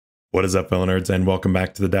What is up, fellow nerds, and welcome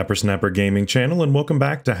back to the Dapper Snapper Gaming channel, and welcome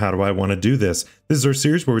back to How Do I Want to Do This? This is our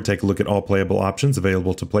series where we take a look at all playable options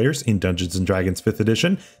available to players in Dungeons & Dragons 5th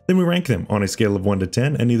edition, then we rank them on a scale of 1 to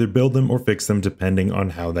 10 and either build them or fix them depending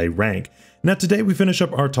on how they rank. Now today we finish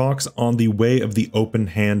up our talks on the Way of the Open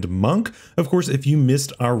Hand Monk. Of course, if you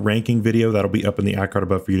missed our ranking video, that'll be up in the icon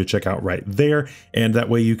above for you to check out right there, and that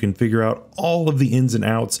way you can figure out all of the ins and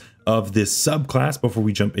outs of this subclass before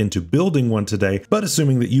we jump into building one today. But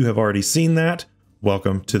assuming that you have already seen that,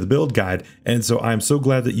 welcome to the build guide. And so I'm so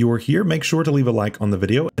glad that you are here. Make sure to leave a like on the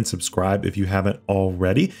video and subscribe if you haven't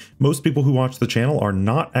already. Most people who watch the channel are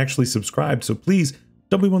not actually subscribed, so please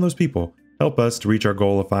don't be one of those people. Help us to reach our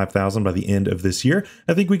goal of 5,000 by the end of this year.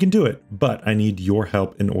 I think we can do it, but I need your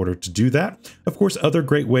help in order to do that. Of course, other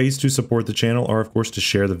great ways to support the channel are, of course, to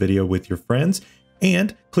share the video with your friends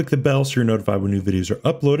and click the bell so you're notified when new videos are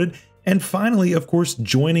uploaded. And finally, of course,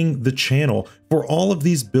 joining the channel. For all of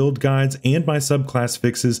these build guides and my subclass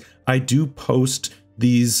fixes, I do post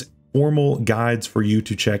these formal guides for you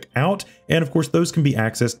to check out. And of course, those can be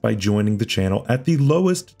accessed by joining the channel at the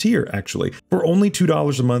lowest tier, actually. For only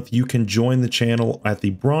 $2 a month, you can join the channel at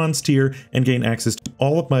the bronze tier and gain access to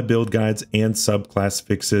all of my build guides and subclass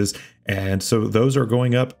fixes. And so those are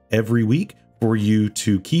going up every week for you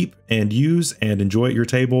to keep and use and enjoy at your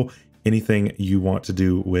table, anything you want to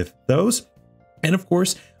do with those. And of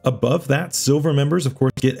course, above that, silver members, of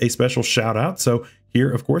course, get a special shout out. So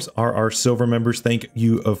here, of course, are our silver members. Thank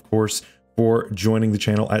you, of course, for joining the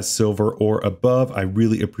channel at silver or above. I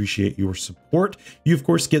really appreciate your support. You, of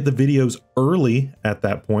course, get the videos early at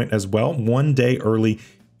that point as well, 1 day early.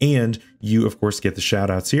 And you, of course, get the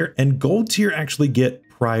shout outs here. And gold tier actually get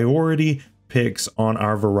priority picks on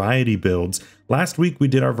our variety builds. Last week we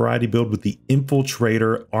did our variety build with the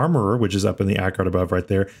Infiltrator Armorer, which is up in the icon above right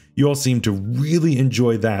there. You all seem to really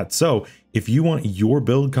enjoy that. So if you want your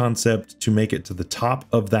build concept to make it to the top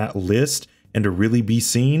of that list and to really be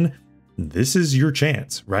seen, this is your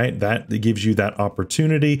chance, right? That gives you that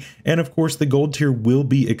opportunity. And of course, the gold tier will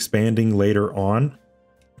be expanding later on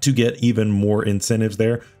to get even more incentives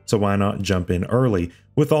there. So why not jump in early?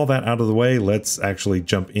 With all that out of the way, let's actually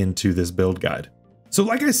jump into this build guide. So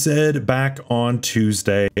like I said back on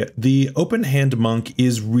Tuesday, the Open Hand Monk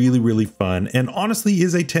is really fun and honestly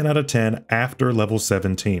is a 10 out of 10 after level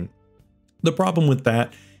 17. The problem with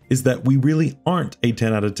that is that we really aren't a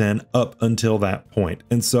 10 out of 10 up until that point.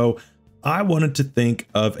 And so I wanted to think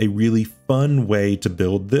of a really fun way to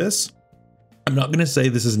build this. I'm not going to say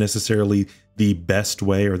this is necessarily the best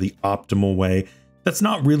way or the optimal way. That's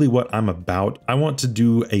not really what I'm about. I want to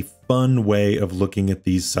do a fun way of looking at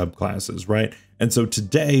these subclasses, right? And so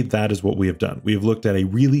today, that is what we have done. We have looked at a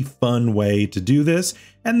really fun way to do this.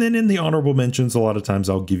 And then in the honorable mentions, a lot of times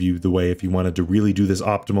I'll give you the way if you wanted to really do this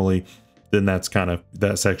optimally, then that's kind of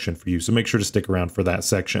that section for you. So make sure to stick around for that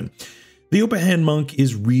section. The Open Hand Monk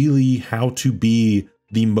is really how to be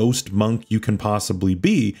the most monk you can possibly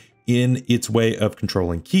be in its way of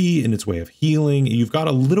controlling ki, in its way of healing. You've got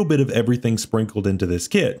a little bit of everything sprinkled into this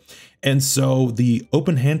kit. And so the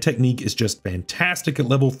open hand technique is just fantastic at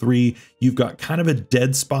level 3. You've got kind of a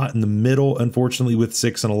dead spot in the middle, unfortunately, with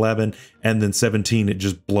 6 and 11, and then 17, it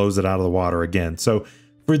just blows it out of the water again. So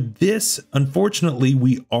for this, unfortunately,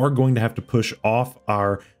 we are going to have to push off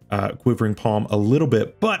our Quivering Palm a little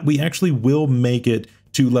bit, but we actually will make it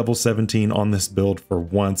to level 17 on this build for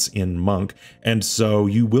once in Monk. And so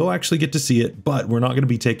you will actually get to see it, but we're not going to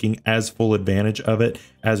be taking as full advantage of it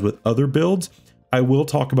as with other builds. I will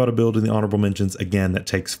talk about a build in the honorable mentions again that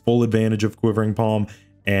takes full advantage of Quivering Palm,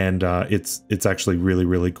 and it's actually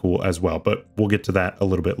really cool as well, but we'll get to that a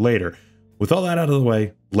little bit later. With all that out of the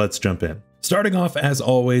way, let's jump in. Starting off, as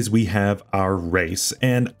always, we have our race,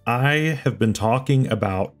 and I have been talking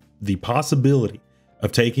about the possibility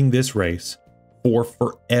of taking this race for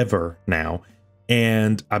forever now,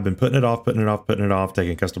 and I've been putting it off,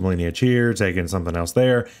 taking custom lineage here, taking something else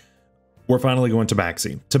there. We're finally going to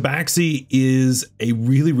Tabaxi. Tabaxi is a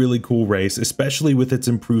really cool race, especially with its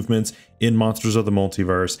improvements in Monsters of the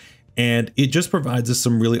Multiverse, and it just provides us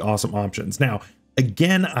some really awesome options. Now,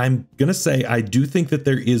 again, I'm gonna say I do think that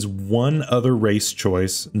there is one other race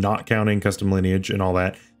choice, not counting custom lineage and all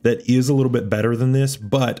that, that is a little bit better than this,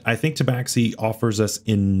 but I think Tabaxi offers us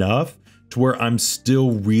enough to where I'm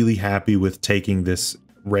still really happy with taking this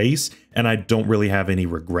race, and I don't really have any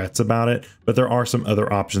regrets about it, but there are some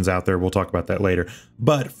other options out there. We'll talk about that later.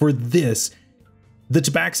 But for this, the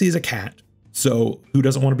Tabaxi is a cat. So who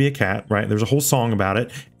doesn't want to be a cat, right? There's a whole song about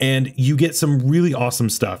it, and you get some really awesome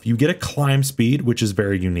stuff. You get a climb speed, which is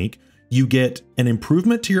very unique. You get an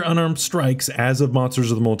improvement to your unarmed strikes as of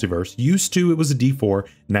Monsters of the Multiverse. Used to, it was a D4,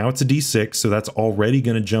 now it's a D6, so that's already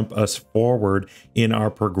going to jump us forward in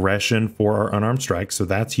our progression for our unarmed strikes, so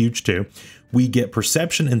that's huge too. We get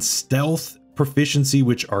perception and stealth proficiency,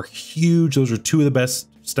 which are huge. Those are two of the best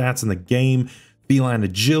stats in the game. Feline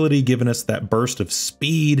agility, giving us that burst of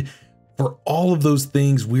speed. For all of those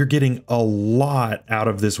things, we're getting a lot out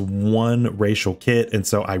of this one racial kit, and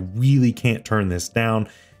so I really can't turn this down.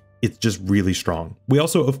 It's just really strong. We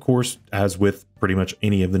also, of course, as with pretty much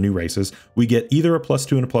any of the new races, we get either a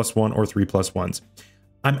 +2 and a +1 or 3 +1s.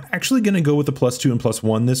 I'm actually going to go with the +2 and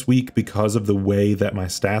 +1 this week because of the way that my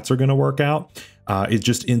stats are going to work out. It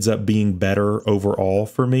just ends up being better overall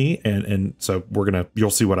for me. And so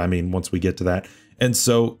you'll see what I mean once we get to that. And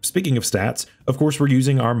so speaking of stats, of course, we're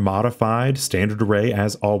using our modified standard array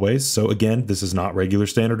as always. So again, this is not regular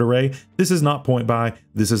standard array. This is not point buy.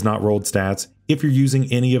 This is not rolled stats. If you're using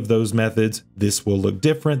any of those methods, this will look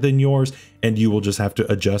different than yours and you will just have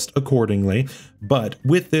to adjust accordingly. But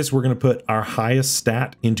with this, we're going to put our highest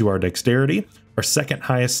stat into our dexterity, our second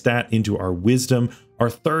highest stat into our wisdom, our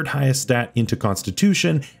third highest stat into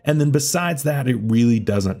constitution, and then besides that, it really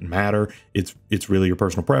doesn't matter. It's really your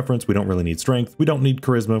personal preference. We don't really need strength. We don't need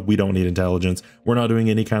charisma. We don't need intelligence. We're not doing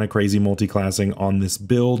any kind of crazy multi-classing on this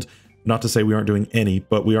build. Not to say we aren't doing any,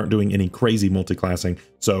 but we aren't doing any crazy multi-classing,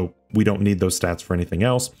 so we don't need those stats for anything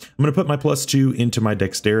else. I'm going to put my +2 into my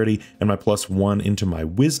dexterity and my +1 into my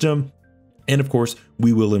wisdom. And of course,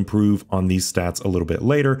 we will improve on these stats a little bit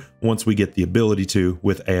later once we get the ability to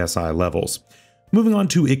with ASI levels. Moving on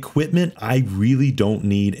to equipment, I really don't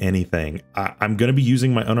need anything. I'm going to be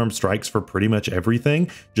using my unarmed strikes for pretty much everything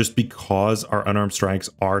just because our unarmed strikes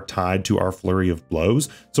are tied to our flurry of blows.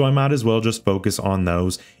 So I might as well just focus on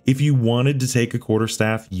those. If you wanted to take a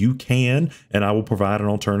quarterstaff, you can, and I will provide an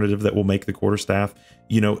alternative that will make the quarterstaff,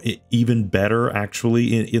 even better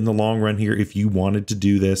actually in the long run here if you wanted to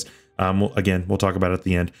do this. Again, we'll talk about it at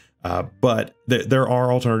the end. But there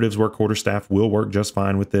are alternatives where quarterstaff will work just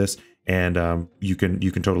fine with this, and you can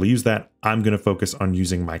totally use that. I'm going to focus on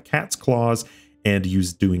using my cat's claws and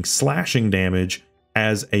doing slashing damage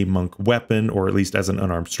as a monk weapon, or at least as an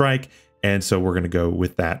unarmed strike, and so we're going to go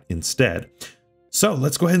with that instead. So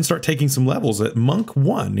let's go ahead and start taking some levels at Monk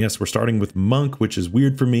 1. Yes, we're starting with Monk, which is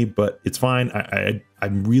weird for me, but it's fine.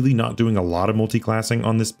 I'm really not doing a lot of multi-classing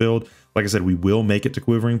on this build. Like I said, we will make it to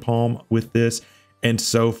Quivering Palm with this. And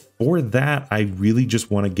so for that, I really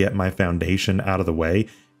just want to get my foundation out of the way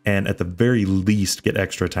and at the very least get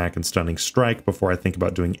extra attack and stunning strike before I think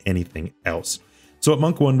about doing anything else. So at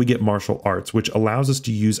Monk 1, we get martial arts, which allows us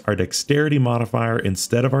to use our dexterity modifier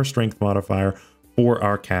instead of our strength modifier for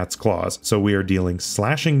our cat's claws. So we are dealing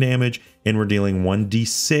slashing damage and we're dealing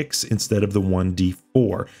 1d6 instead of the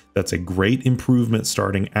 1d4. That's a great improvement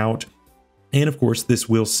starting out. And of course, this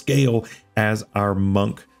will scale as our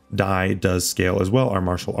monk die does scale as well, our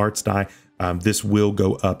martial arts die. This will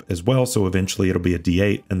go up as well, so eventually it'll be a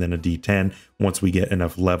D8 and then a D10 once we get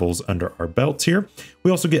enough levels under our belts here.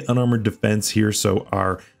 We also get unarmored defense here, so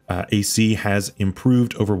our AC has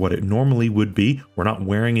improved over what it normally would be. We're not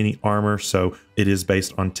wearing any armor, so it is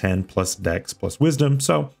based on 10 plus dex plus wisdom,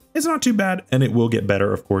 so it's not too bad, and it will get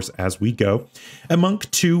better, of course, as we go. At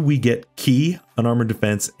Monk 2, we get Key, unarmored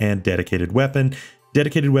defense, and dedicated weapon.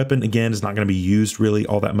 Dedicated weapon, again, is not going to be used really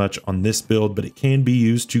all that much on this build, but it can be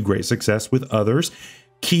used to great success with others.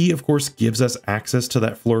 Key, of course, gives us access to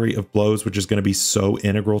that flurry of blows, which is going to be so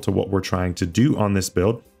integral to what we're trying to do on this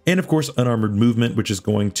build. And of course, unarmored movement, which is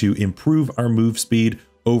going to improve our move speed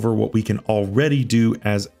over what we can already do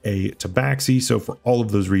as a tabaxi. So for all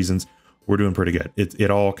of those reasons, we're doing pretty good. It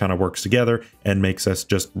all kind of works together and makes us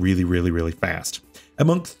just really, really, really fast. At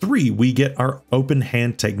Monk 3, we get our open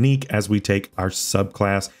hand technique as we take our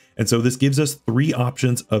subclass. And so this gives us 3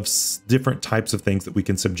 options of different types of things that we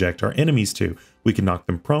can subject our enemies to. We can knock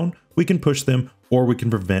them prone, we can push them, or we can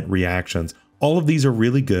prevent reactions. All of these are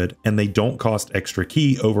really good and they don't cost extra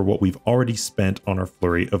key over what we've already spent on our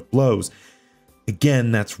flurry of blows.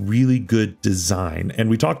 Again, that's really good design. And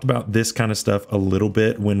we talked about this kind of stuff a little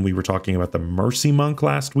bit when we were talking about the Mercy Monk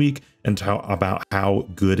last week and about how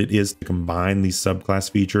good it is to combine these subclass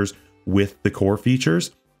features with the core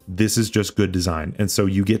features. This is just good design. And so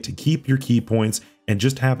you get to keep your key points and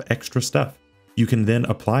just have extra stuff. You can then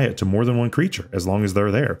apply it to more than one creature as long as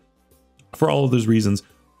they're there. For all of those reasons,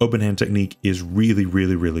 open hand technique is really,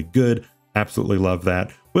 really, really good. Absolutely love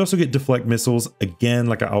that. We also get deflect missiles. Again,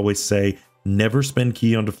 like I always say, never spend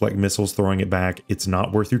key on deflect missiles throwing it back. It's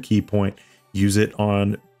not worth your key point. Use it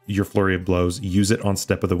on your Flurry of Blows. Use it on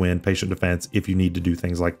Step of the Wind, Patient Defense if you need to do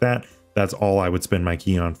things like that. That's all I would spend my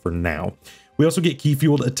key on for now. We also get Key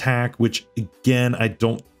Fueled Attack, which again, I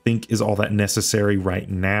don't think is all that necessary right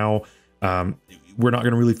now. We're not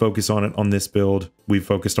going to really focus on it on this build. We've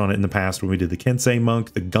focused on it in the past when we did the Kensei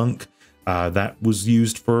Monk, the Gunk. That was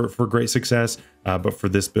used for great success, but for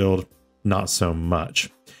this build, not so much.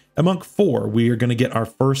 At Monk 4, we are going to get our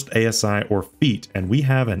first ASI or feat, and we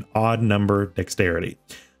have an odd number dexterity.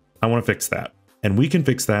 I want to fix that, and we can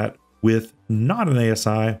fix that with not an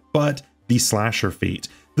ASI, but the Slasher feat.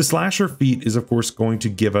 The Slasher feat is, of course, going to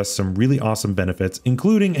give us some really awesome benefits,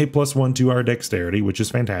 including a +1 to our dexterity, which is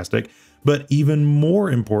fantastic. But even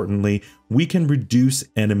more importantly, we can reduce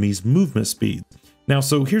enemies' movement speed. Now,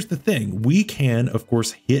 so here's the thing. We can, of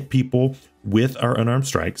course, hit people with our unarmed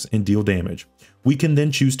strikes and deal damage. We can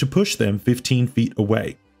then choose to push them 15 feet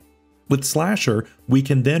away. With Slasher, we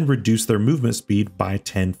can then reduce their movement speed by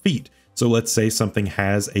 10 feet. So let's say something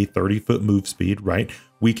has a 30-foot move speed, right?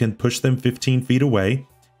 We can push them 15 feet away.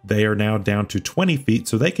 They are now down to 20 feet,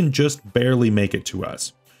 so they can just barely make it to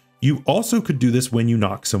us. You also could do this when you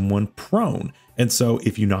knock someone prone. And so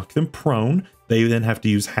if you knock them prone, they then have to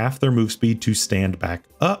use half their move speed to stand back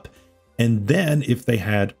up. And then if they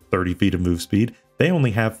had 30 feet of move speed, they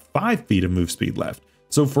only have 5 feet of move speed left.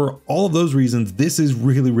 So for all of those reasons, this is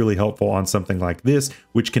really, really helpful on something like this,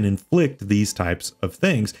 which can inflict these types of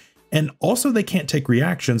things. And also they can't take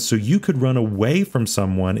reactions, so you could run away from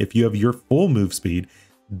someone if you have your full move speed.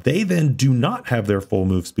 They then do not have their full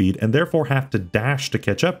move speed and therefore have to dash to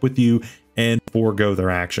catch up with you and forego their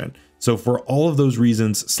action. So for all of those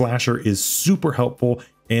reasons, Slasher is super helpful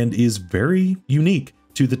and is very unique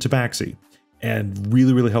to the Tabaxi and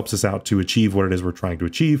really, really helps us out to achieve what it is we're trying to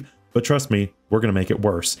achieve. But trust me, we're going to make it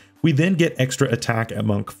worse. We then get extra attack at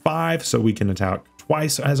Monk 5, so we can attack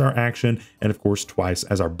twice as our action, and of course twice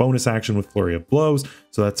as our bonus action with Flurry of Blows.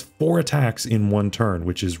 So that's 4 attacks in 1 turn,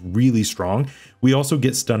 which is really strong. We also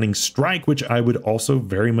get Stunning Strike, which I would also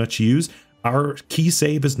very much use. Our key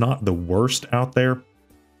save is not the worst out there.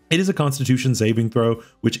 It is a Constitution saving throw,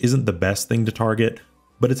 which isn't the best thing to target,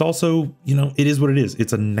 but it's also, you know, it is what it is.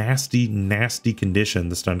 It's a nasty, nasty condition,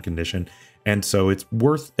 the stun condition. And so it's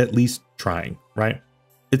worth at least trying, right?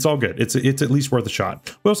 It's all good. It's at least worth a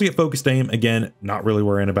shot. We also get Focused Aim. Again, not really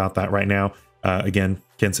worrying about that right now. Again,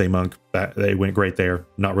 Kensei Monk, they went great there.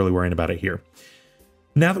 Not really worrying about it here.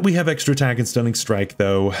 Now that we have extra attack and Stunning Strike,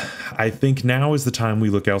 though, I think now is the time we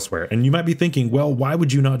look elsewhere. And you might be thinking, well, why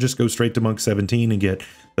would you not just go straight to Monk 17 and get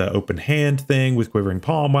the open hand thing with Quivering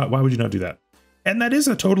Palm? Why would you not do that? And that is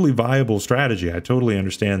a totally viable strategy. I totally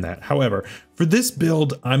understand that. However, for this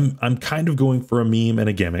build, I'm kind of going for a meme and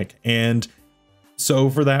a gimmick. And so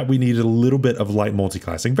for that, we needed a little bit of light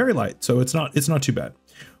multiclassing, very light. So it's not too bad.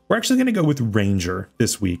 We're actually going to go with Ranger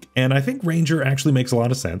this week. And I think Ranger actually makes a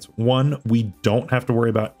lot of sense. One, we don't have to worry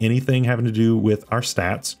about anything having to do with our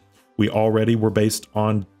stats. We already were based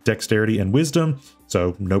on dexterity and wisdom,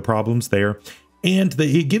 so no problems there. And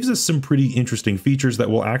it gives us some pretty interesting features that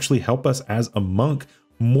will actually help us as a monk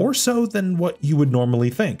more so than what you would normally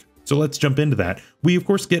think. So let's jump into that. We of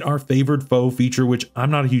course get our Favored Foe feature, which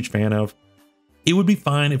I'm not a huge fan of. It would be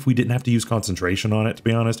fine if we didn't have to use concentration on it, to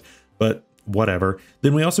be honest, but whatever.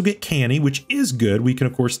 Then we also get Canny, which is good. We can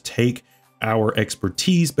of course take our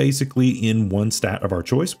expertise basically in one stat of our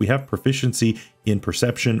choice. We have proficiency in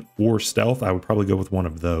perception or stealth. I would probably go with one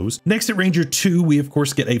of those. Next at Ranger 2, we of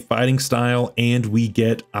course get a fighting style and we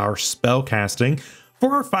get our spell casting.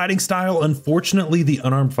 For our fighting style, unfortunately, the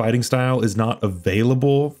unarmed fighting style is not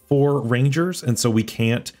available for Rangers, and so we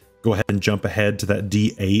can't go ahead and jump ahead to that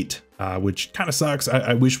D8, which kind of sucks.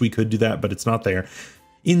 I wish we could do that, but it's not there.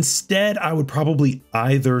 Instead, I would probably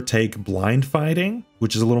either take Blind Fighting,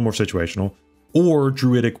 which is a little more situational, or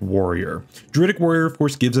Druidic Warrior. Druidic Warrior, of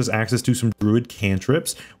course, gives us access to some Druid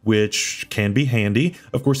cantrips, which can be handy.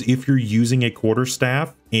 Of course, if you're using a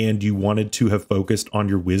quarterstaff and you wanted to have focused on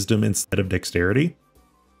your wisdom instead of dexterity,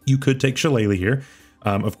 you could take Shillelagh here.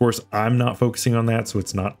 Of course, I'm not focusing on that, so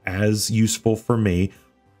it's not as useful for me.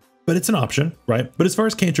 But it's an option, right? But as far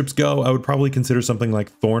as cantrips go, I would probably consider something like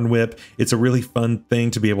Thorn Whip. It's a really fun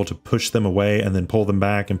thing to be able to push them away and then pull them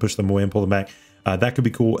back and push them away and pull them back. That could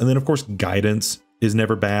be cool. And then of course, Guidance is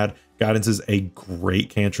never bad. Guidance is a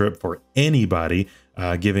great cantrip for anybody.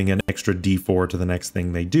 Giving an extra D4 to the next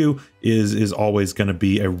thing they do is always going to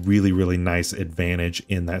be a really, really nice advantage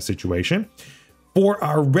in that situation. For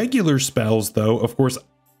our regular spells though, of course,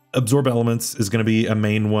 Absorb Elements is going to be a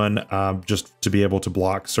main one, just to be able to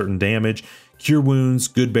block certain damage. Cure Wounds,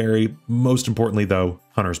 Goodberry, most importantly though,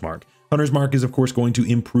 Hunter's Mark. Hunter's Mark is of course going to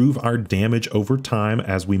improve our damage over time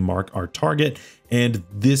as we mark our target, and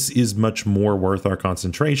this is much more worth our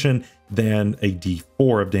concentration than a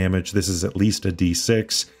D4 of damage. This is at least a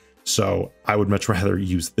D6, so I would much rather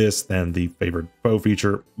use this than the favored foe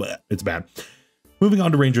feature. Blech, it's bad. Moving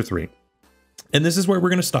on to Ranger 3. And this is where we're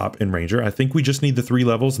going to stop in Ranger. I think we just need the 3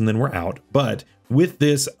 levels and then we're out. But with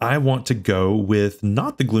this, I want to go with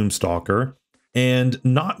not the Gloomstalker, and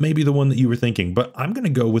not maybe the one that you were thinking, but I'm going to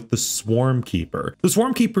go with the Swarm Keeper. The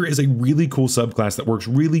Swarm Keeper is a really cool subclass that works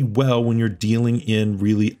really well when you're dealing in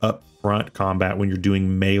really upfront combat, when you're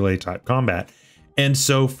doing melee type combat. And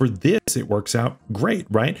so for this, it works out great,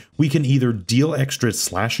 right? We can either deal extra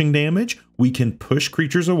slashing damage, we can push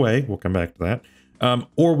creatures away, we'll come back to that,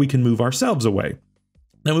 or we can move ourselves away.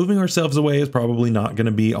 Now, moving ourselves away is probably not going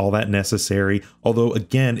to be all that necessary, although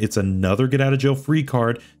again, it's another get out of jail free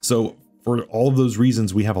card. So for all of those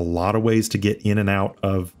reasons, we have a lot of ways to get in and out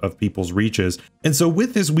of people's reaches. And so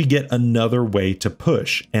with this, we get another way to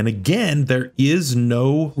push. And again, there is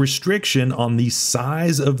no restriction on the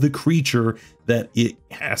size of the creature that it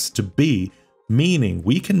has to be, meaning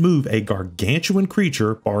we can move a gargantuan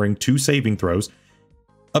creature, barring 2 saving throws,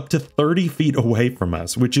 up to 30 feet away from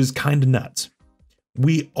us, which is kind of nuts.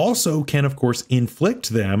 We also can, of course,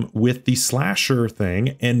 inflict them with the slasher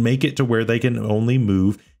thing and make it to where they can only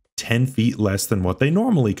move 10 feet less than what they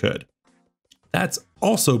normally could. That's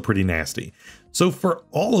also pretty nasty. So for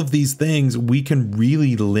all of these things, we can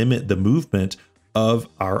really limit the movement of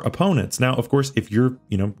our opponents. Now, of course, if you're,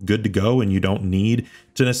 good to go and you don't need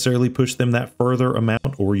to necessarily push them that further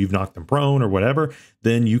amount, or you've knocked them prone or whatever,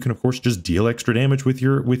 then you can of course just deal extra damage with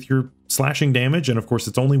your slashing damage. And of course,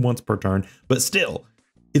 it's only once per turn, but still,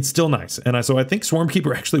 it's still nice. And so I think Swarm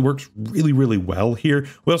Keeper actually works really, really well here.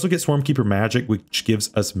 We also get Swarm Keeper magic, which gives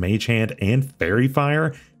us Mage Hand and Fairy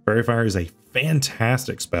Fire. Fairy Fire is a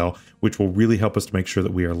fantastic spell, which will really help us to make sure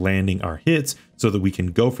that we are landing our hits so that we can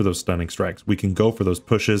go for those stunning strikes. We can go for those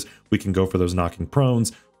pushes. We can go for those knocking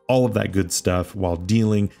prones, all of that good stuff while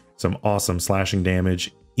dealing some awesome slashing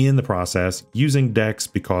damage in the process using Dex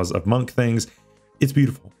because of monk things. It's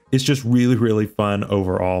beautiful. It's just really, really fun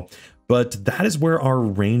overall. But that is where our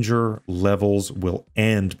Ranger levels will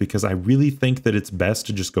end, because I really think that it's best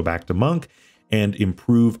to just go back to Monk and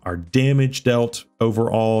improve our damage dealt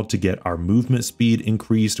overall to get our movement speed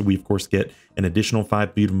increased. We, of course, get an additional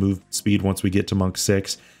 5 feet of movement speed once we get to Monk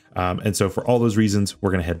 6. And so for all those reasons,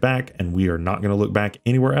 we're going to head back, and we are not going to look back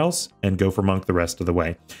anywhere else and go for Monk the rest of the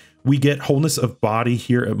way. We get Wholeness of Body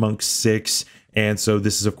here at Monk 6. And so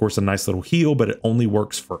this is, of course, a nice little heal, but it only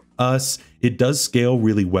works for us. It does scale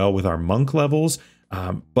really well with our monk levels,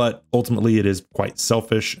 but ultimately it is quite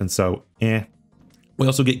selfish. And so, We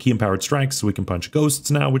also get Key Empowered Strikes, so we can punch ghosts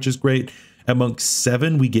now, which is great. At Monk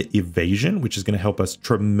 7, we get Evasion, which is going to help us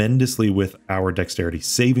tremendously with our dexterity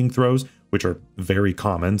saving throws, which are very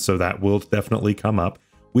common, so that will definitely come up.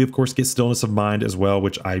 We, of course, get Stillness of Mind as well,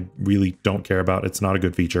 which I really don't care about. It's not a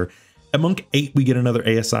good feature. At Monk 8, we get another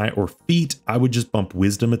ASI or feat. I would just bump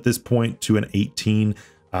Wisdom at this point to an 18.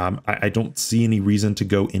 I don't see any reason to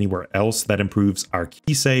go anywhere else. That improves our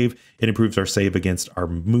key save. It improves our save against our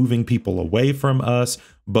moving people away from us,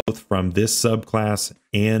 both from this subclass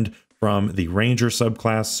and from the Ranger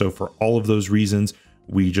subclass. So for all of those reasons,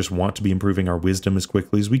 we just want to be improving our Wisdom as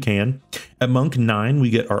quickly as we can. At Monk 9, we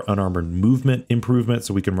get our Unarmored Movement improvement,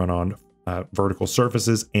 so we can run on vertical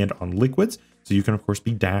surfaces and on liquids. So you can, of course,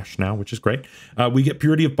 be dashed now, which is great. We get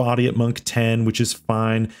Purity of Body at Monk 10, which is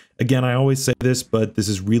fine. Again, I always say this, but this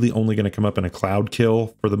is really only going to come up in a cloud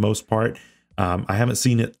kill for the most part. I haven't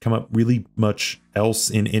seen it come up really much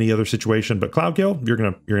else in any other situation, but cloud kill, you're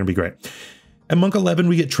gonna be great. At Monk 11,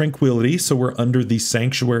 we get Tranquility, so we're under the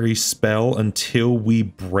Sanctuary spell until we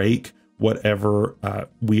break whatever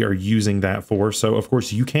we are using that for. So, of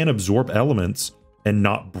course, you can absorb elements and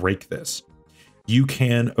not break this. You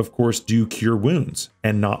can, of course, do Cure Wounds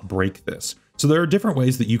and not break this. So there are different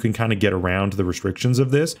ways that you can kind of get around the restrictions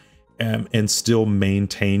of this and still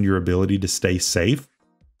maintain your ability to stay safe.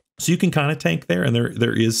 So you can kind of tank there, and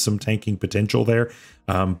there is some tanking potential there.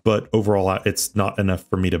 But overall, it's not enough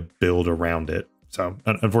for me to build around it. So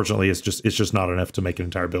unfortunately, it's just not enough to make an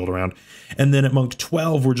entire build around. And then at Monk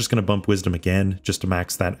 12, we're just going to bump Wisdom again, just to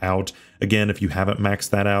max that out. Again, if you haven't maxed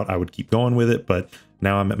that out, I would keep going with it, but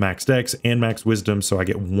now I'm at max Dex and max Wisdom, so I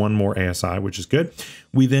get one more ASI, which is good.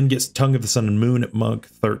 We then get Tongue of the Sun and Moon at Monk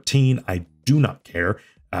 13. I do not care.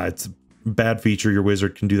 It's a bad feature. Your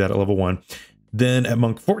wizard can do that at level 1. Then at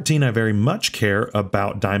Monk 14, I very much care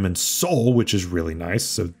about Diamond Soul, which is really nice.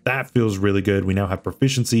 So that feels really good. We now have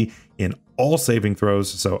proficiency in all saving throws,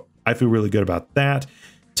 so I feel really good about that.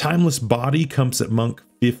 Timeless Body comes at Monk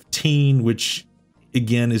 15, which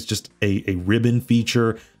again is just a ribbon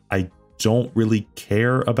feature. I don't really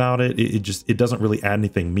care about it. It doesn't really add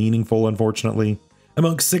anything meaningful, unfortunately.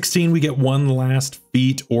 Amongst 16, we get one last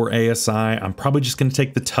feat or ASI. I'm probably just going to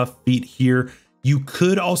take the tough feat here. You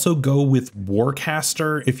could also go with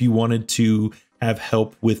Warcaster if you wanted to have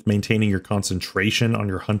help with maintaining your concentration on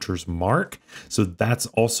your hunter's mark. So that's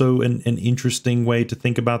also an interesting way to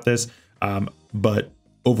think about this. But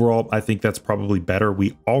overall, I think that's probably better.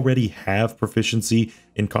 We already have proficiency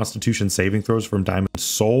in Constitution saving throws from Diamond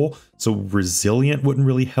Soul, so Resilient wouldn't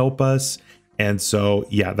really help us. And so,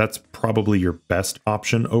 yeah, that's probably your best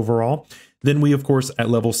option overall. Then we, of course, at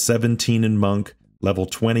level 17 in Monk, level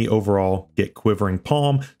 20 overall, get Quivering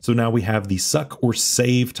Palm. So now we have the suck or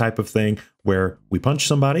save type of thing where we punch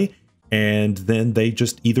somebody and then they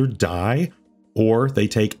just either die or they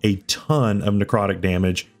take a ton of necrotic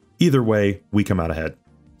damage. Either way, we come out ahead.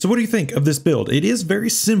 So what do you think of this build? It is very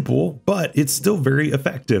simple, but it's still very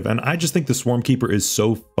effective. And I just think the Swarmkeeper is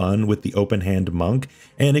so fun with the open hand monk.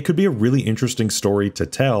 And it could be a really interesting story to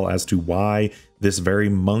tell as to why this very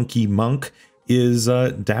monkey monk is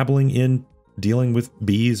dabbling in dealing with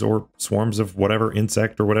bees or swarms of whatever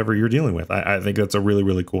insect or whatever you're dealing with. I think that's a really,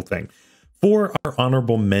 really cool thing. For our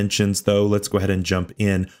honorable mentions, though, let's go ahead and jump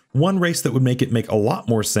in. One race that would make it make a lot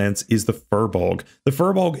more sense is the Furbolg. The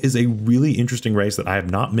Furbolg is a really interesting race that I have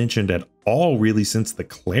not mentioned at all really since the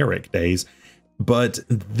Cleric days, but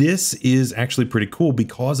this is actually pretty cool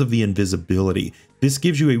because of the invisibility. This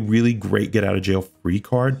gives you a really great get out of jail free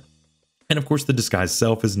card. And of course, the disguise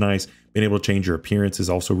self is nice. Being able to change your appearance is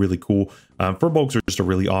also really cool. Furbolgs are just a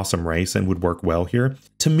really awesome race and would work well here.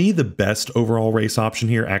 To me, the best overall race option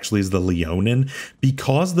here actually is the Leonin.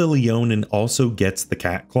 Because the Leonin also gets the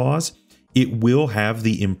cat claws, it will have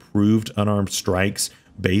the improved unarmed strikes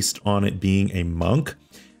based on it being a monk.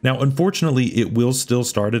 Now, unfortunately, it will still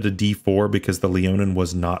start at a D4 because the Leonin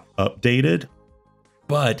was not updated,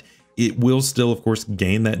 but it will still, of course,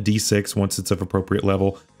 gain that D6 once it's of appropriate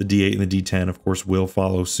level. The D8 and the D10, of course, will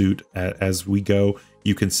follow suit as we go.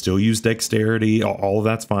 You can still use dexterity. All of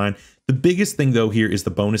that's fine. The biggest thing, though, here is the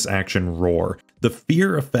bonus action Roar. The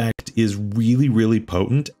fear effect is really, really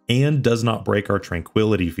potent and does not break our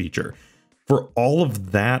tranquility feature. For all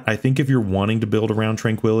of that, I think if you're wanting to build around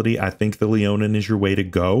tranquility, I think the Leonin is your way to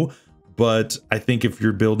go. But I think if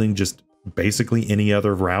you're building just basically any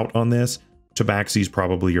other route on this, Tabaxi is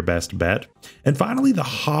probably your best bet. And finally, the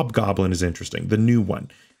Hobgoblin is interesting, the new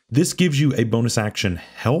one. This gives you a bonus action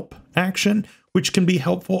help action, which can be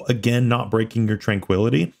helpful, again, not breaking your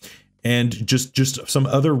tranquility, and just some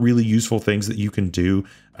other really useful things that you can do.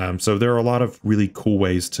 So there are a lot of really cool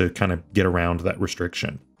ways to kind of get around that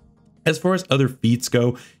restriction. As far as other feats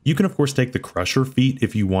go, you can of course take the Crusher feat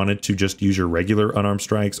if you wanted to just use your regular unarmed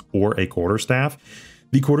strikes or a Quarterstaff.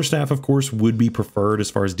 The Quarterstaff, of course, would be preferred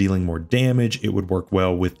as far as dealing more damage. It would work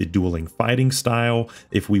well with the dueling fighting style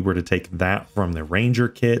if we were to take that from the Ranger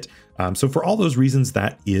kit. So for all those reasons,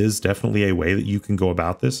 that is definitely a way that you can go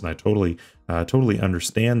about this, and I totally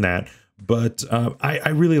understand that. But I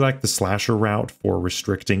really like the Slasher route for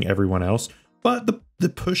restricting everyone else, but the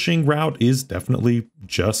pushing route is definitely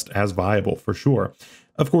just as viable for sure.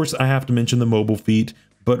 Of course, I have to mention the mobile feat.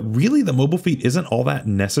 But really, the mobile feat isn't all that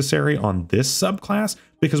necessary on this subclass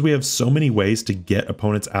because we have so many ways to get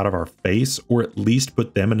opponents out of our face, or at least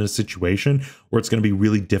put them in a situation where it's going to be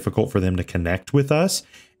really difficult for them to connect with us.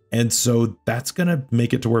 And so that's going to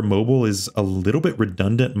make it to where mobile is a little bit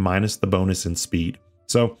redundant minus the bonus in speed.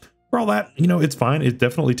 So for all that, you know, it's fine.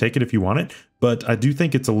 Definitely take it if you want it. But I do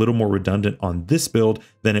think it's a little more redundant on this build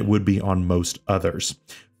than it would be on most others.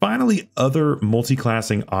 Finally, other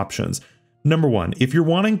multi-classing options. Number one, if you're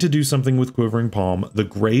wanting to do something with Quivering Palm, the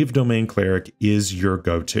Grave Domain Cleric is your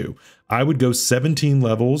go-to. I would go 17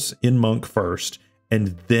 levels in Monk first,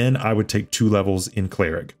 and then I would take 2 levels in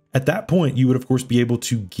Cleric. At that point, you would of course be able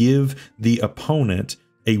to give the opponent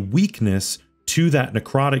a weakness to that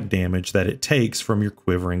necrotic damage that it takes from your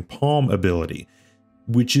Quivering Palm ability,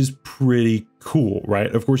 which is pretty cool,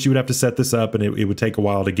 right? Of course, you would have to set this up and it would take a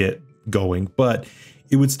while to get going, but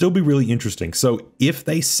it would still be really interesting. So if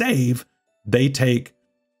they save, they take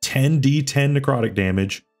 10d10 necrotic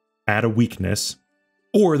damage at a weakness,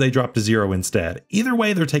 or they drop to 0 instead. Either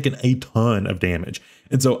way, they're taking a ton of damage.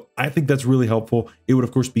 And so I think that's really helpful. It would,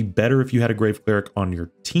 of course, be better if you had a Grave Cleric on your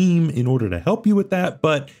team in order to help you with that.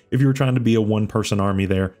 But if you were trying to be a one-person army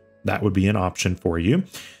there, that would be an option for you.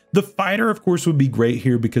 The Fighter, of course, would be great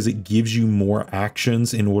here because it gives you more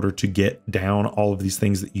actions in order to get down all of these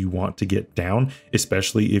things that you want to get down,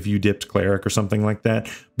 especially if you dipped Cleric or something like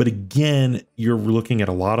that. But again, you're looking at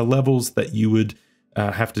a lot of levels that you would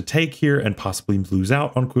have to take here and possibly lose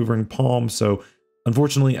out on Quivering Palm. So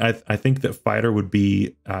unfortunately, I think that Fighter would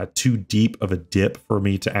be too deep of a dip for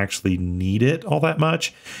me to actually need it all that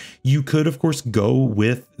much. You could, of course, go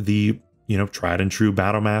with the, tried and true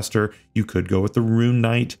Battle Master. You could go with the Rune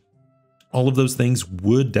Knight. All of those things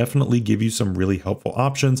would definitely give you some really helpful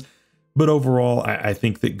options. But overall, I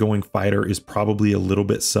think that going Fighter is probably a little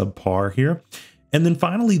bit subpar here. And then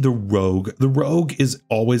finally, the Rogue. The Rogue is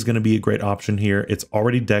always going to be a great option here. It's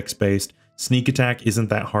already dex-based. Sneak attack isn't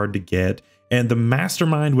that hard to get. And the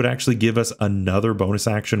Mastermind would actually give us another bonus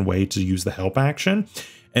action way to use the help action.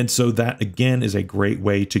 And so that, again, is a great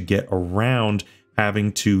way to get around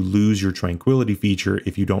having to lose your Tranquility feature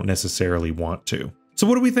if you don't necessarily want to. So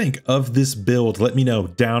what do we think of this build? Let me know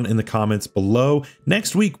down in the comments below.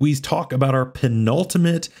 Next week, we talk about our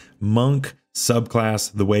penultimate monk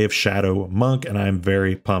subclass, the Way of Shadow Monk, and I'm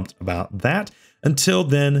very pumped about that. Until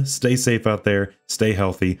then, stay safe out there, stay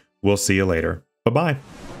healthy. We'll see you later. Bye-bye.